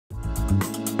Hi,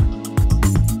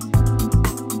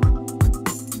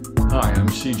 I'm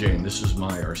CJ and this is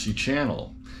my RC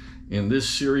channel. In this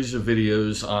series of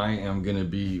videos I am going to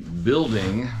be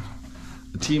building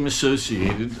the Team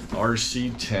Associated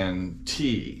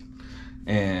RC10T,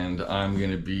 and I'm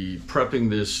going to be prepping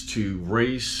this to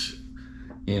race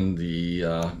in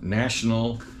the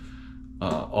National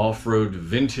Off-Road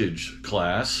Vintage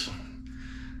class,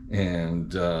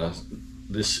 and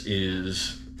this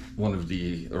is one of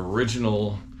the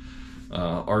original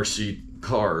RC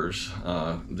cars.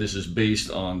 This is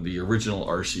based on the original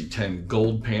RC10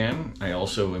 Gold Pan. I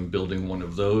also am building one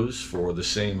of those for the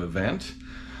same event.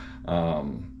 I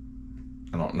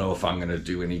don't know if I'm going to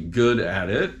do any good at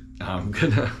it. I'm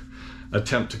going to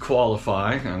attempt to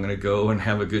qualify. I'm going to go and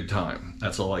have a good time.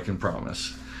 That's all I can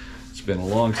promise. It's been a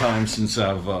long time since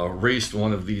I've raced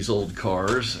one of these old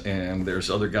cars, and there's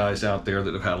other guys out there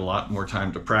that have had a lot more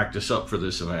time to practice up for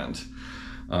this event.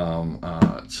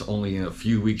 It's only a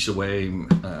few weeks away,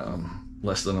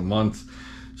 less than a month,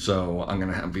 so I'm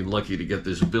going to be lucky to get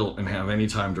this built and have any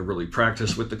time to really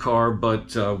practice with the car,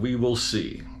 but we will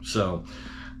see. So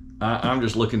I'm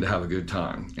just looking to have a good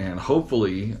time, and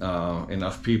hopefully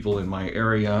enough people in my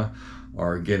area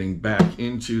are getting back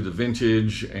into the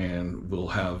vintage, and we'll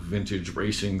have vintage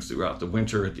racing throughout the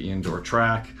winter at the indoor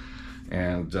track,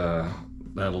 and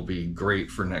that'll be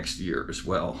great for next year as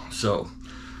well. So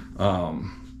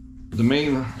the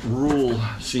main rule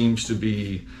seems to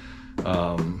be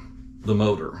the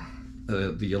motor.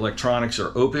 The electronics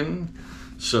are open,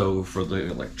 so for the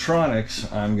electronics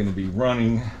I'm going to be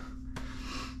running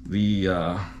the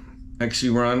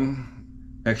XeRun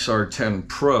XR10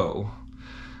 Pro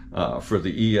for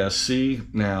the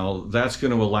ESC. Now that's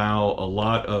going to allow a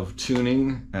lot of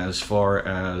tuning as far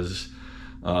as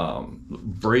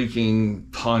braking,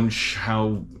 punch,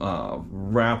 how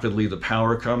rapidly the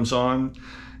power comes on,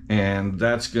 and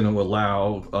that's going to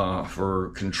allow for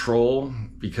control,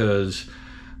 because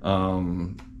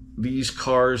these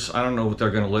cars, I don't know what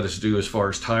they're going to let us do as far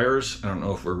as tires. I don't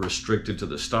know if we're restricted to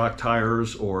the stock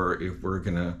tires or if we're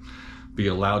going to be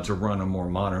allowed to run a more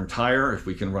modern tire. If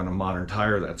we can run a modern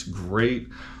tire, that's great,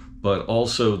 but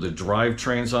also the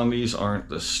drivetrains on these aren't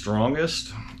the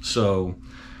strongest, so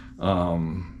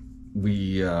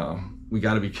we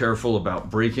got to be careful about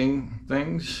braking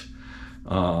things,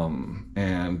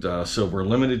 so we're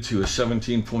limited to a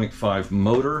 17.5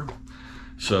 motor.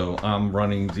 So I'm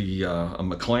running the a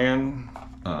McLaren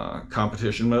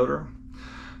competition motor.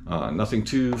 Nothing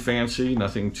too fancy,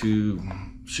 nothing too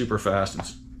super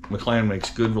fast. McLaren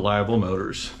makes good, reliable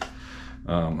motors.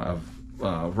 I've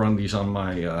run these on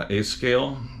my 8th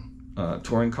scale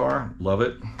touring car. Love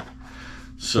it.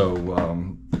 So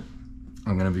I'm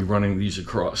going to be running these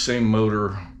across, same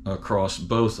motor across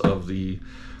both of the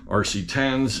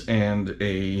RC10s, and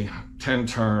a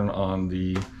 10-turn on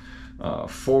the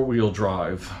four-wheel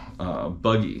drive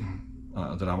buggy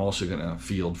that I'm also going to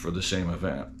field for the same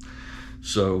event.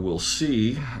 So we'll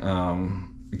see.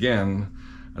 Again,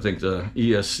 I think the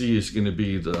ESC is going to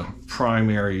be the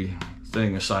primary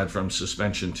thing aside from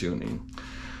suspension tuning.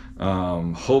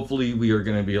 Hopefully we are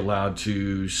going to be allowed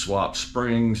to swap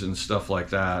springs and stuff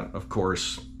like that. Of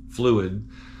course, fluid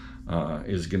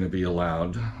is going to be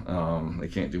allowed. They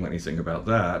can't do anything about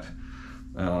that.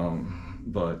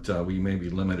 But we may be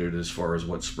limited as far as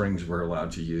what springs we're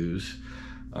allowed to use.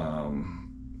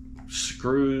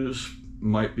 Screws,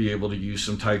 might be able to use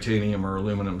some titanium or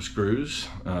aluminum screws.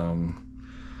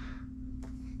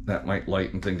 That might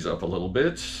lighten things up a little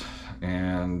bit.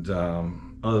 And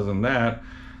other than that,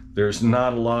 there's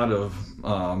not a lot of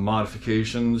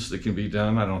modifications that can be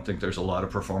done. I don't think there's a lot of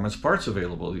performance parts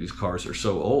available. These cars are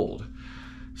so old.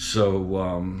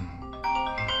 So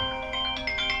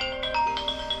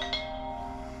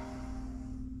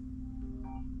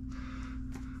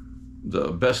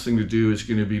the best thing to do is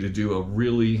going to be to do a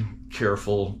really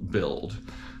careful build.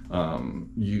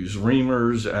 Use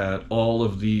reamers at all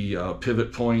of the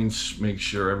pivot points. Make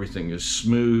sure everything is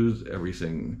smooth,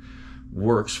 everything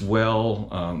works well.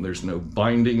 There's no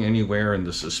binding anywhere in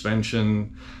the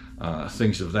suspension,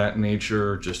 things of that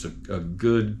nature. Just a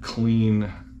good, clean,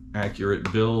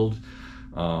 accurate build.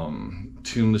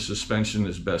 Tune the suspension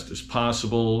as best as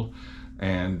possible,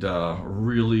 and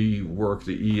really work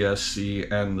the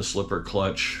ESC and the slipper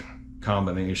clutch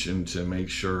combination to make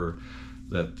sure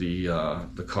that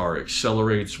the car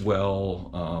accelerates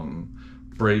well,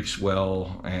 brakes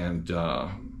well, and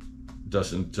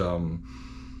doesn't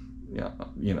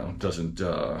doesn't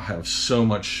have so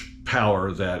much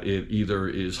power that it either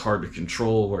is hard to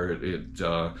control, where it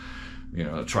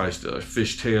tries to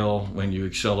fishtail when you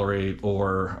accelerate,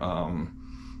 or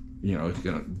you know,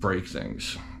 going to break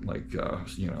things like,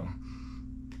 you know,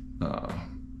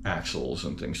 axles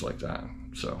and things like that.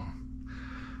 So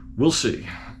we'll see.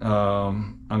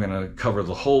 I'm going to cover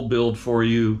the whole build for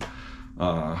you,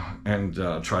 and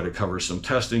try to cover some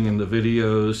testing in the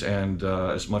videos, and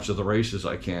as much of the race as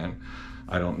I can.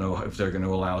 I don't know if they're going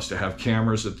to allow us to have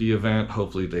cameras at the event.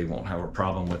 Hopefully they won't have a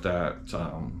problem with that.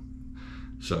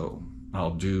 So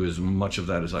I'll do as much of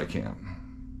that as I can.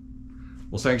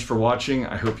 Well, thanks for watching.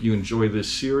 I hope you enjoy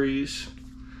this series.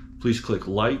 Please click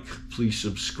like, please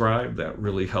subscribe. That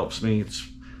really helps me.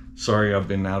 Sorry I've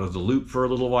been out of the loop for a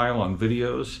little while on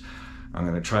videos. I'm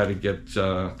going to try to get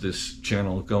this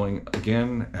channel going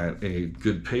again at a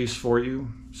good pace for you.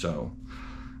 So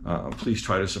please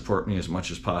try to support me as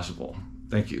much as possible.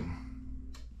 Thank you.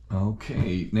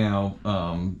 Okay, now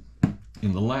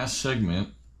in the last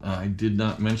segment, I did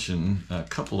not mention a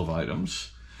couple of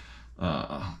items.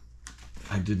 I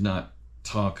did not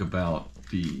talk about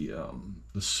the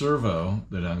servo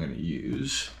that I'm going to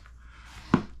use.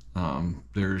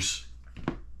 There's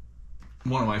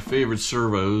one of my favorite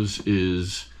servos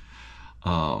is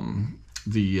the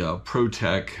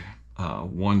ProTech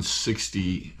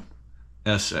 160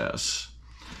 SS.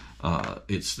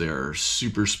 It's their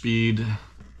super speed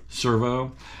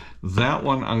servo. That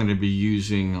one I'm going to be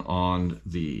using on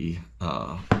the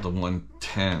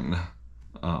 110.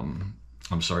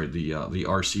 I'm sorry, the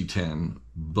RC10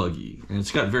 buggy, and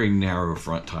it's got very narrow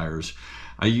front tires.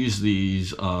 I use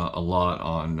these a lot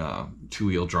on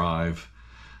two-wheel drive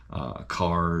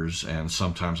cars, and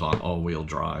sometimes on all-wheel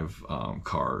drive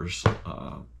cars,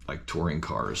 like touring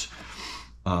cars.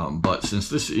 But since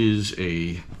this is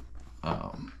a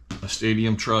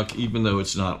stadium truck, even though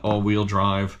it's not all-wheel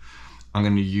drive, I'm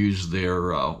going to use their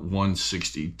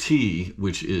 160T,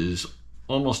 which is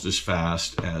almost as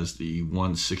fast as the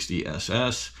 160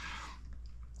 SS,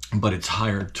 but it's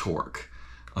higher torque,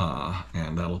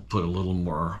 and that'll put a little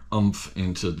more oomph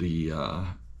into the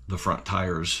front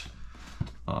tires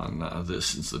on this,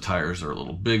 since the tires are a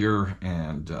little bigger,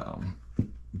 and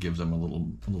give them a little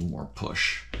more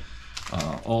push.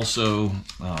 Also,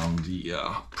 the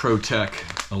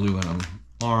ProTech aluminum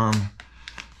arm.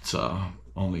 It's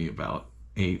only about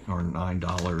 $8 or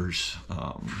 $9,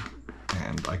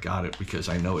 and I got it because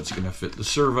I know it's going to fit the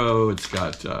servo. It's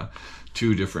got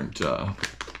two different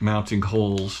mounting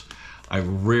holes. I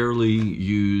rarely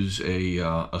use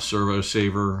a servo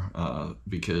saver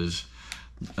because,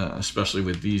 especially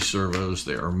with these servos,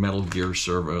 they are metal gear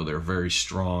servo. They're very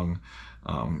strong.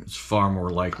 It's far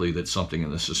more likely that something in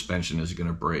the suspension is going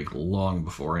to break long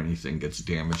before anything gets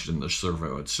damaged in the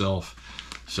servo itself.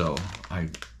 So I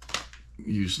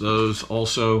use those.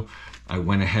 Also, I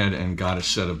went ahead and got a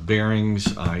set of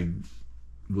bearings. I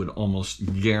would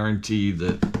almost guarantee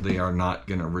that they are not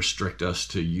going to restrict us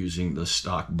to using the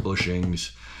stock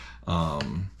bushings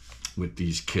with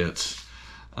these kits.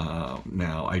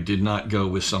 Now, I did not go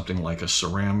with something like a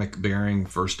ceramic bearing.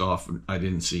 First off, I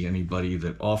didn't see anybody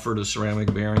that offered a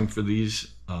ceramic bearing for these.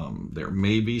 There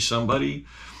may be somebody,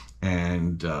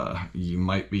 and you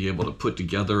might be able to put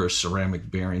together a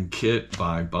ceramic bearing kit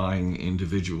by buying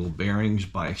individual bearings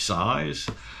by size.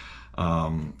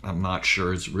 I'm not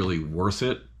sure it's really worth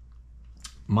it.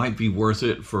 Might be worth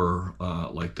it for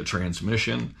like the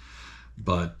transmission,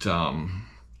 but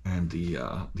and the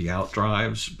out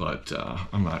drives, but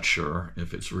I'm not sure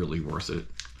if it's really worth it.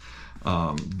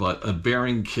 But a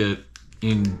bearing kit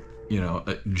in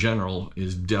general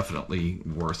is definitely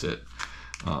worth it.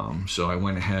 So I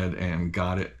went ahead and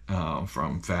got it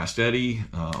from Fast Eddie.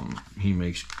 He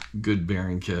makes good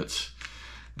bearing kits,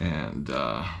 and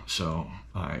so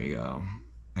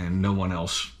and no one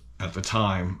else at the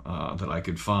time that I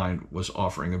could find was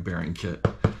offering a bearing kit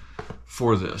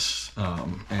for this.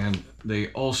 And they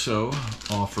also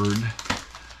offered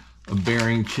a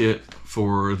bearing kit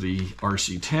for the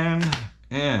RC10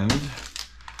 and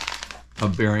a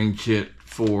bearing kit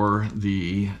for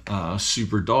the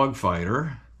Super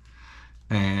Dogfighter.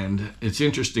 And it's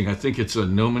interesting, I think it's a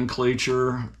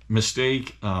nomenclature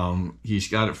mistake. He's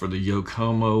got it for the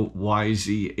Yokomo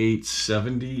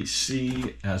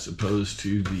YZ870C as opposed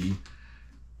to the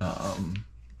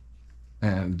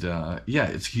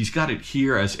yeah, he's got it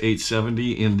here as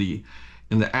 870. In the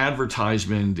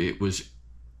advertisement it was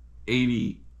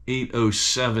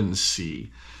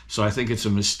 807C, so I think it's a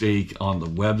mistake on the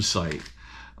website.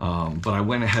 But I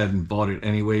went ahead and bought it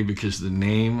anyway because the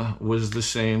name was the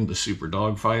same, the Super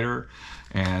Dogfighter,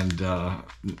 and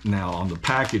now on the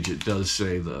package it does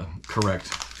say the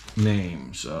correct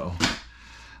name, so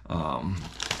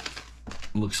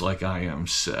looks like I am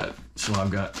set. So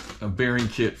I've got a bearing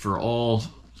kit for all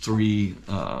three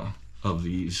of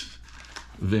these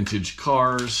vintage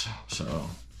cars, so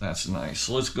that's nice.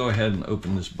 So let's go ahead and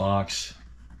open this box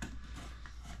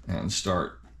and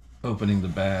start opening the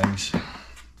bags.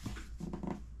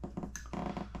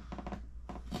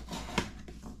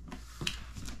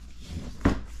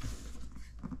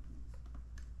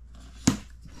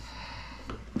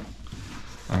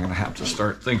 I'm going to have to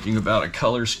start thinking about a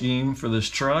color scheme for this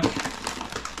truck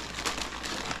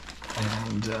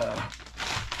and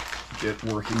get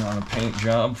working on a paint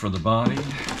job for the body.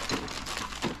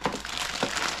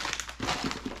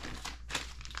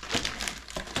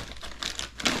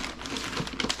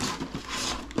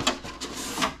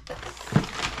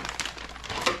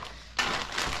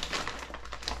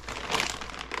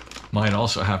 Might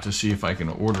also have to see if I can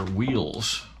order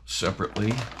wheels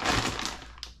separately.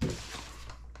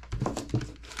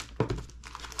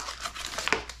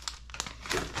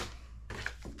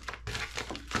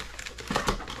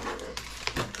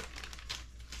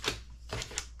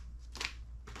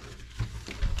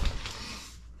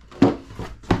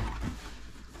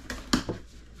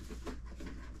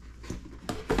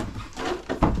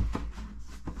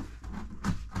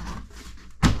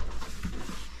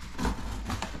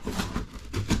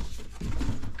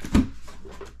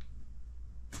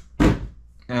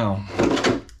 Now,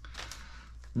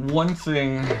 one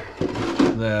thing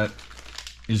that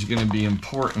is going to be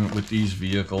important with these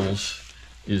vehicles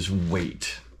is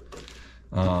weight.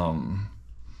 And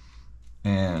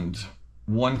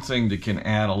one thing that can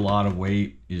add a lot of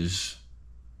weight is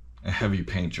a heavy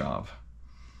paint job.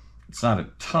 It's not a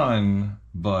ton,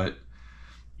 but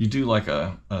you do like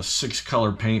a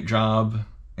 6-color paint job,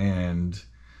 and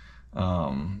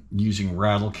using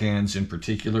rattle cans in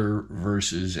particular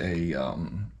versus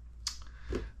an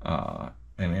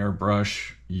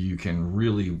airbrush, you can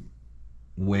really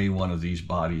weigh one of these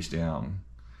bodies down,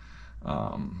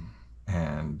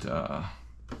 and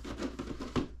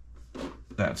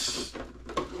that's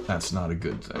not a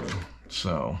good thing.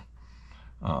 So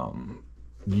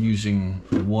using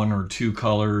 1 or 2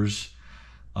 colors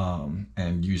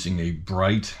and using a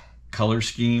bright color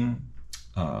scheme,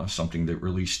 something that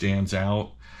really stands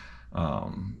out,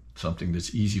 something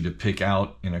that's easy to pick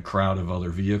out in a crowd of other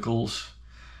vehicles,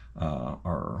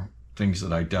 are things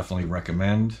that I definitely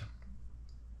recommend.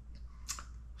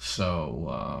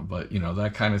 So, but you know,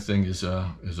 that kind of thing is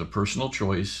a personal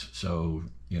choice. So,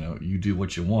 you know, you do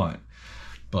what you want.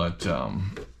 But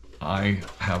I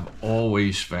have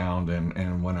always found,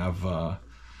 and when I've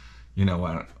you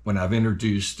know, when I've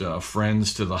introduced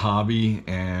friends to the hobby,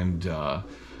 and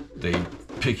they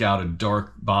pick out a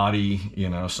dark body, you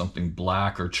know, something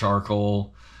black or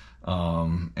charcoal,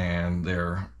 and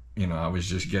they're, you know, I was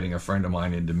just getting a friend of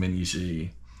mine into Mini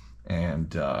Z,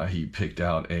 and he picked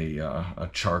out a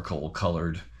charcoal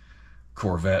colored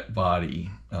Corvette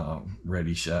body,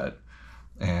 ready set,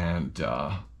 and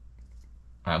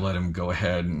I let him go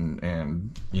ahead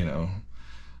and you know,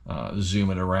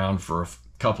 zoom it around for a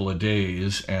couple of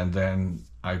days, and then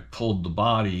I pulled the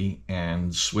body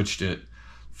and switched it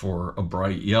for a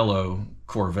bright yellow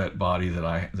Corvette body that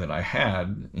I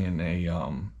had in a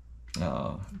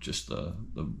just the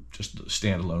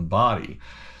standalone body.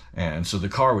 And so the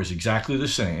car was exactly the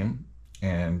same,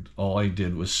 and all I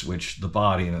did was switch the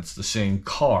body, and it's the same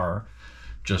car,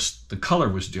 just the color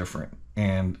was different.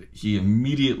 And he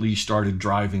immediately started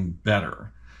driving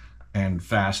better and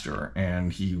faster,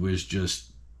 and he was just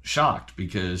shocked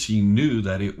because he knew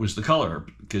that it was the color,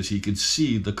 because he could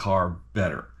see the car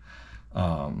better,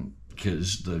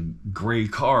 because the gray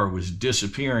car was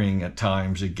disappearing at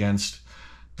times against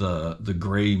the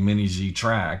gray Mini Z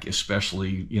track,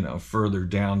 especially, you know, further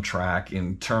down track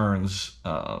in turns.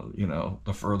 You know,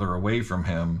 the further away from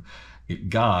him it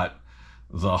got,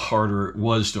 the harder it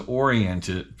was to orient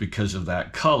it because of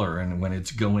that color. And when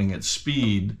it's going at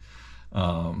speed,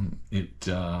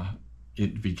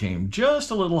 it became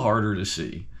just a little harder to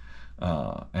see,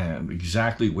 and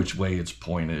exactly which way it's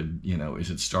pointed. You know, is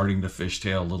it starting to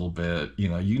fishtail a little bit?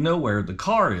 You know where the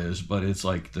car is, but it's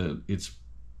like its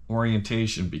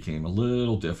orientation became a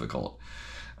little difficult.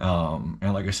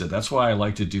 And like I said, that's why I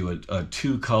like to do a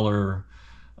 2-color,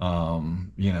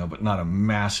 you know, but not a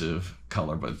massive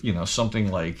color, but, you know, something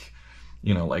like,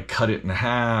 you know, like cut it in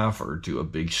half or do a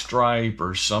big stripe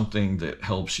or something that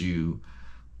helps you,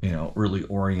 you know, really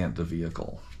orient the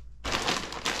vehicle.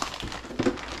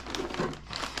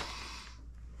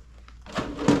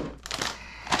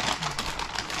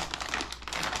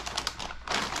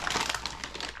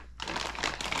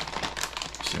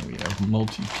 So we have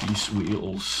multi-piece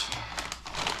wheels.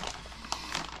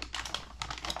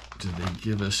 Do they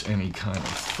give us any kind of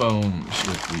foams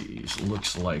with these?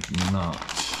 Looks like not.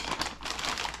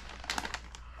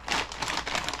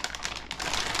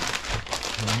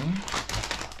 Okay.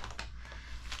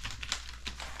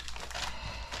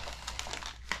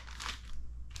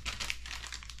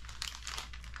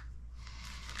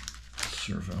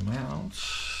 Servo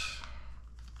mounts.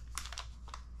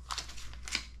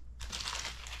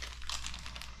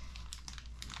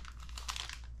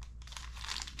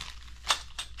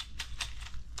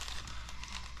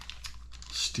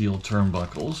 Steel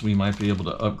turnbuckles. We might be able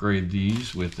to upgrade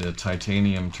these with a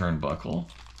titanium turnbuckle.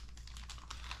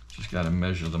 Just got to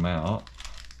measure them out.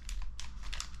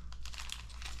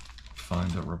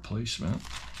 Find a replacement.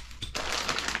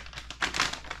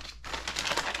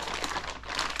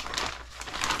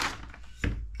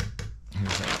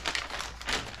 Here's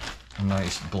a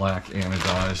nice black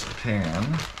anodized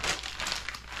pan.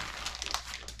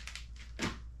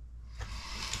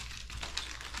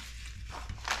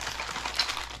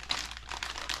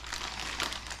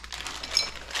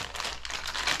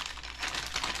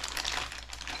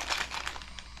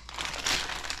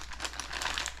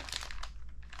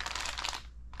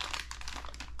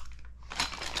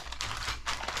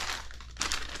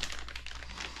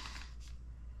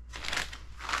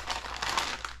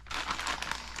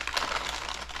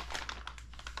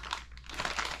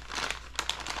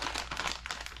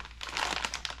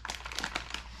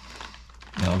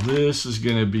 Now this is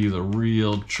going to be the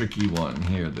real tricky one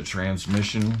here, the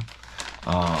transmission.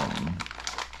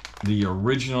 The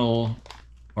original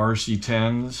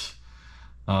RC10s,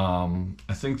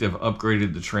 I think they've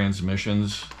upgraded the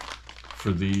transmissions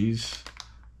for these,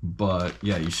 but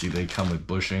yeah, you see they come with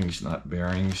bushings, not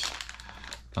bearings.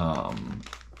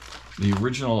 The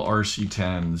original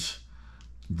RC10s,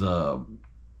 the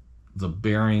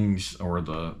bearings or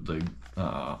the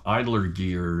idler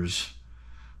gears,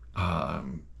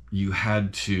 you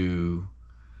had to,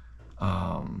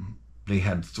 they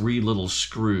had 3 little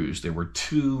screws. There were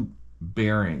 2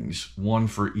 bearings, one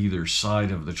for either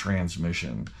side of the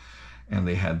transmission, and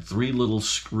they had 3 little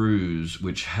screws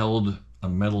which held a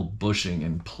metal bushing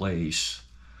in place,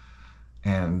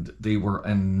 and they were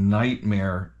a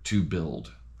nightmare to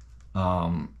build.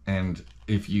 And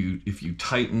if you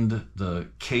tightened the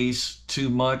case too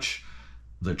much,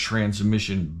 the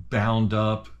transmission bound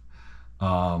up.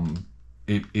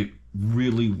 It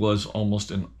really was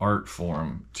almost an art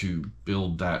form to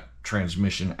build that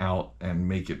transmission out and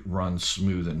make it run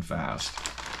smooth and fast.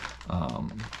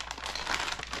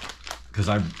 Because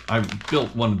I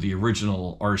built one of the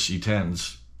original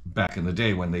RC10s back in the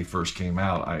day when they first came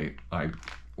out. I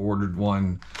ordered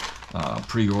one,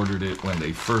 pre-ordered it when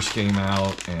they first came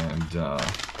out, and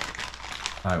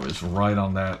I was right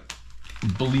on that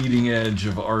bleeding edge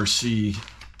of RC,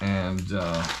 and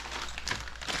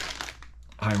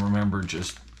I remember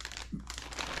just,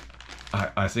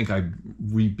 I think I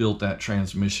rebuilt that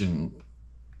transmission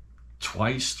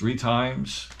 3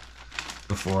 times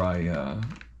before I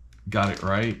got it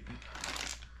right.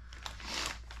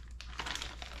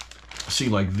 See,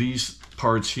 like these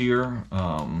parts here,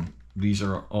 these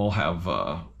all have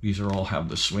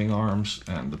the swing arms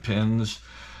and the pins.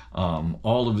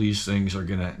 All of these things are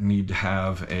gonna need to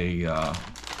have a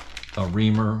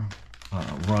reamer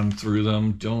run through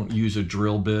them. Don't use a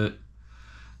drill bit.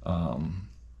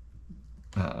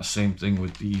 Same thing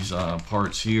with these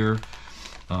parts here.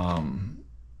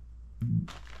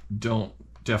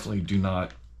 Definitely do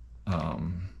not,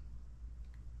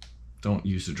 don't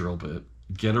use a drill bit.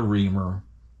 Get a reamer,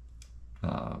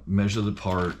 measure the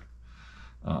part.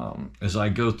 As I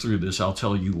go through this, I'll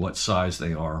tell you what size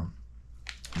they are,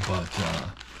 but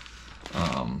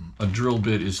a drill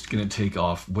bit is going to take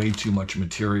off way too much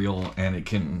material, and it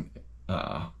can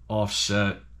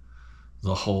offset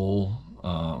the hole,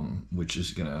 which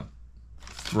is going to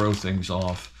throw things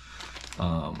off.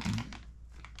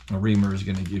 A reamer is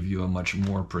going to give you a much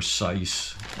more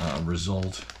precise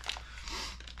result,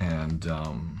 and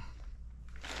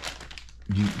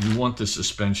you want the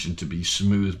suspension to be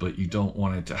smooth, but you don't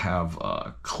want it to have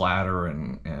clatter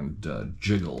and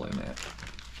jiggle in it.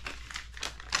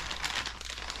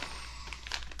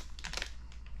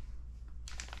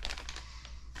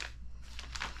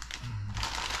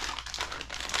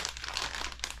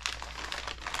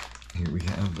 Here we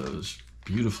have those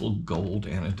beautiful gold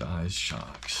anodized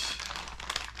shocks.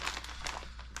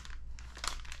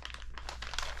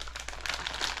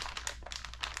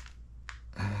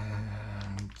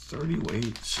 And 30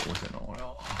 weight silicone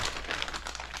oil.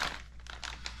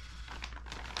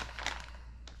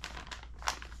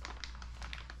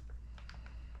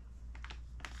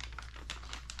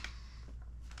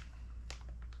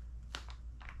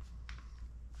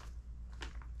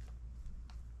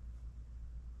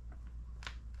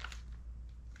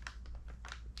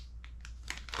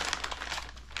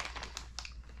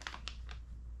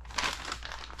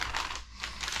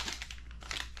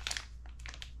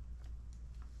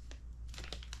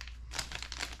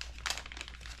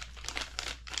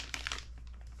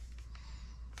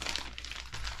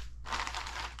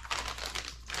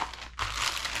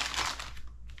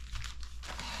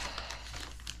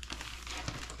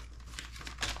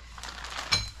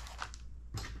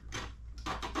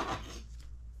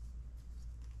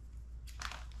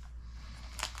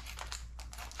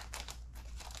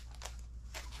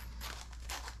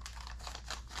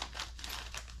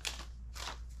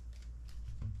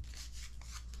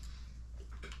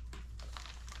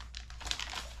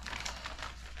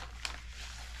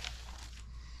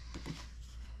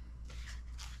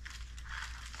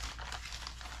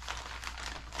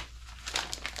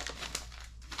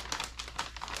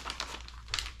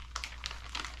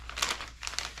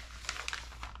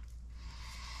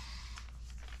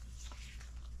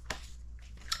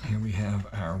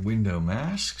 window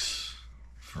masks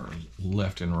for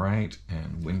left and right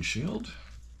and windshield.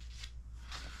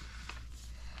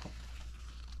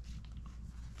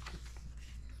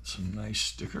 Some nice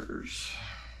stickers.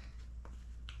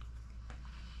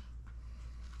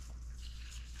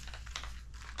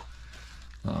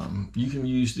 You can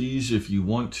use these if you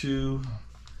want to.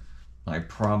 I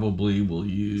probably will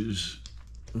use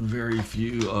very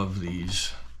few of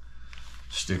these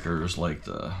stickers, like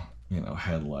the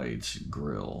headlights,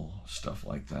 grill, stuff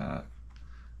like that.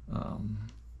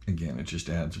 Again, it just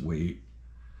adds weight.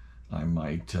 I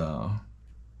might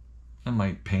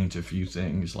paint a few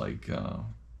things, like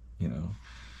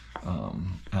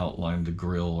outline the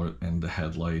grill and the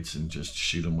headlights and just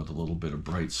shoot them with a little bit of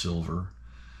bright silver,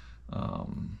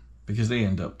 because they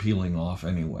end up peeling off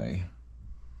anyway.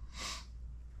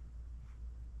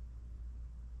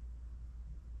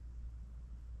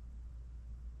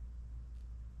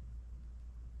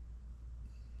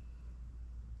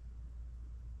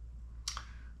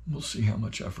 We'll see how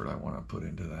much effort I want to put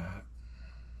into that.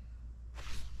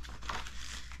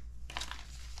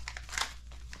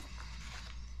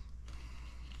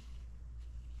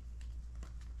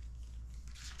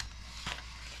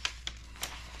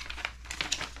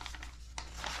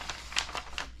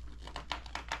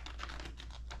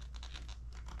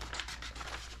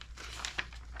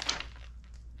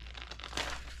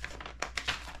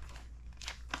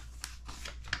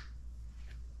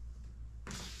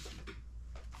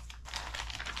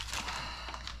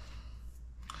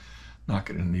 Not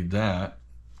going to need that.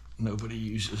 Nobody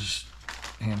uses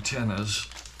antennas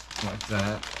like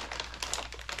that.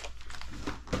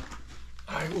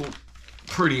 I will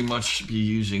pretty much be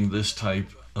using this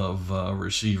type of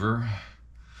receiver.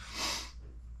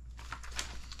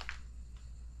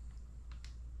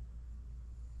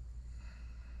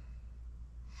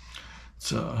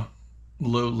 It's a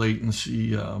low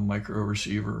latency micro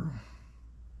receiver.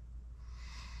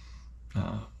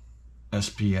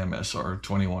 SPM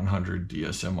SR2100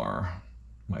 DSMR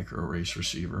micro race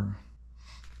receiver.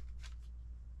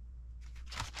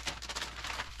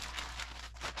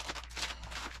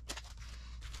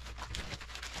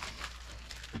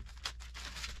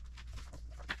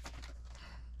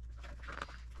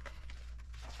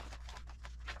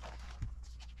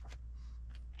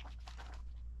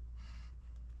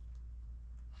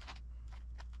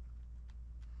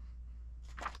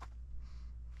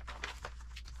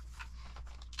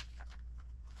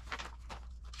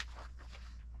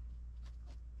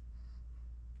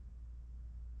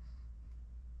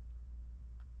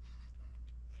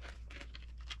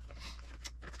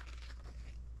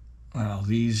 Wow,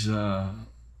 these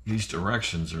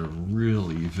directions are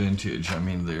really vintage. I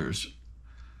mean, there's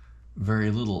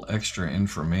very little extra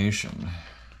information.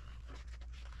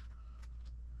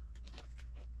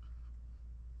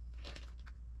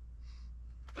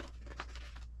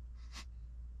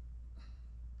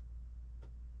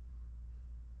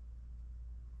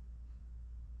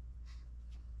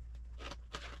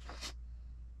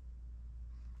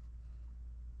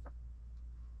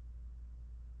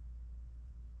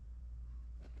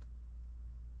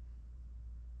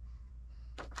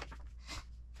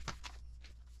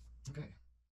 Okay.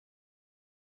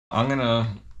 I'm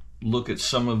gonna look at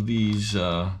some of these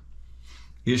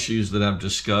issues that I've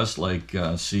discussed, like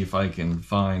see if I can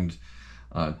find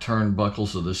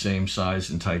turnbuckles of the same size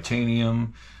in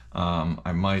titanium.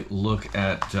 I might look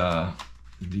at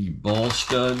the ball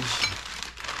studs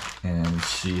and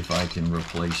see if I can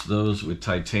replace those with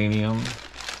titanium.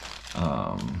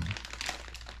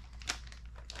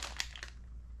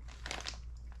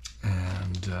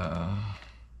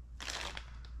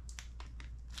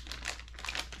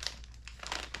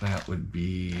 That would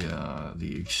be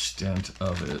the extent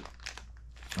of it.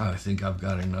 I think I've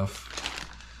got enough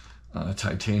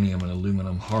titanium and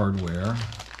aluminum hardware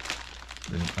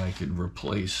that I could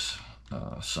replace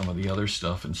some of the other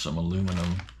stuff in some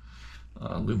aluminum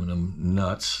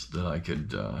nuts, that I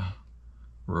could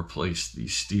replace the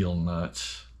steel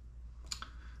nuts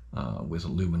with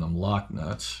aluminum lock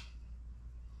nuts.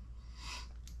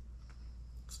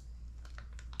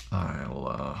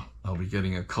 I'll be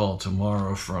getting a call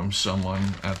tomorrow from someone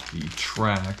at the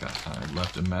track. I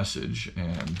left a message,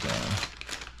 and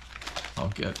I'll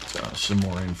get some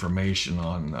more information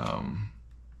on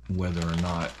whether or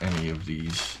not any of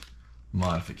these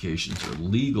modifications are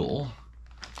legal.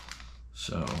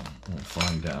 So we'll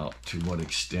find out to what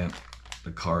extent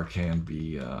the car can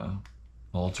be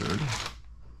altered,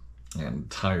 and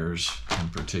tires in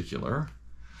particular.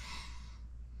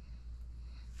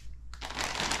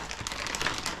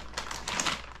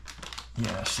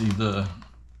 Yeah, see, the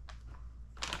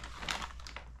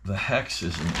the hex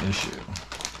is an issue.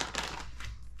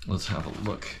 Let's have a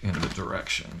look in the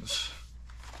directions.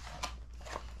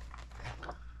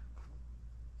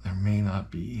 There may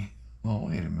not be, oh,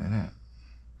 wait a minute.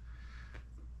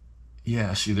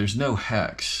 Yeah, see, there's no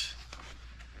hex.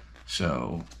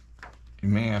 So you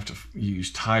may have to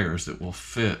use tires that will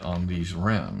fit on these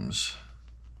rims.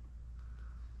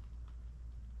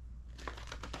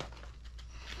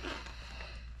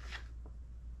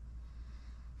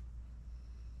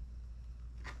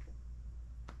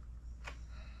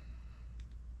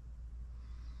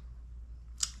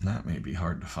 That may be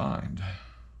hard to find.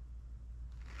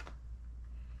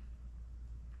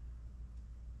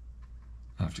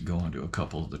 I have to go onto a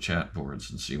couple of the chat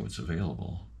boards and see what's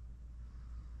available.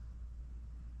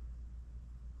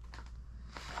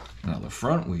 Now the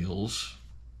front wheels,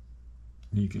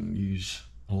 you can use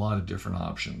a lot of different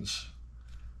options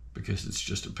because it's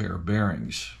just a pair of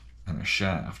bearings and a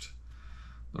shaft.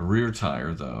 The rear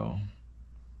tire, though,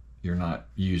 you're not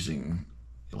using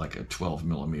like a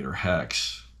 12mm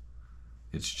hex.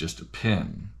 It's just a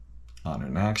pin on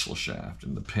an axle shaft,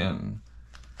 and the pin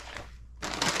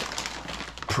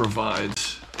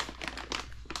provides,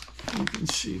 you can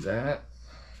see that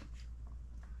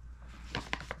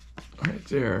right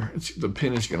there. The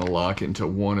pin is going to lock into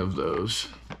one of those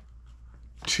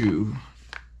two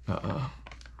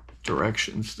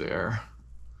directions there,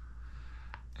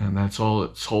 and that's all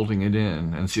it's holding it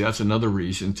in. And see, that's another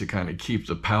reason to kind of keep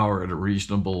the power at a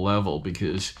reasonable level,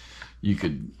 because you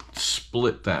could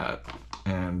split that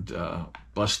and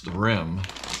bust the rim.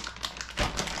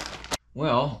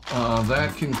 Well,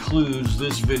 that concludes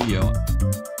this video.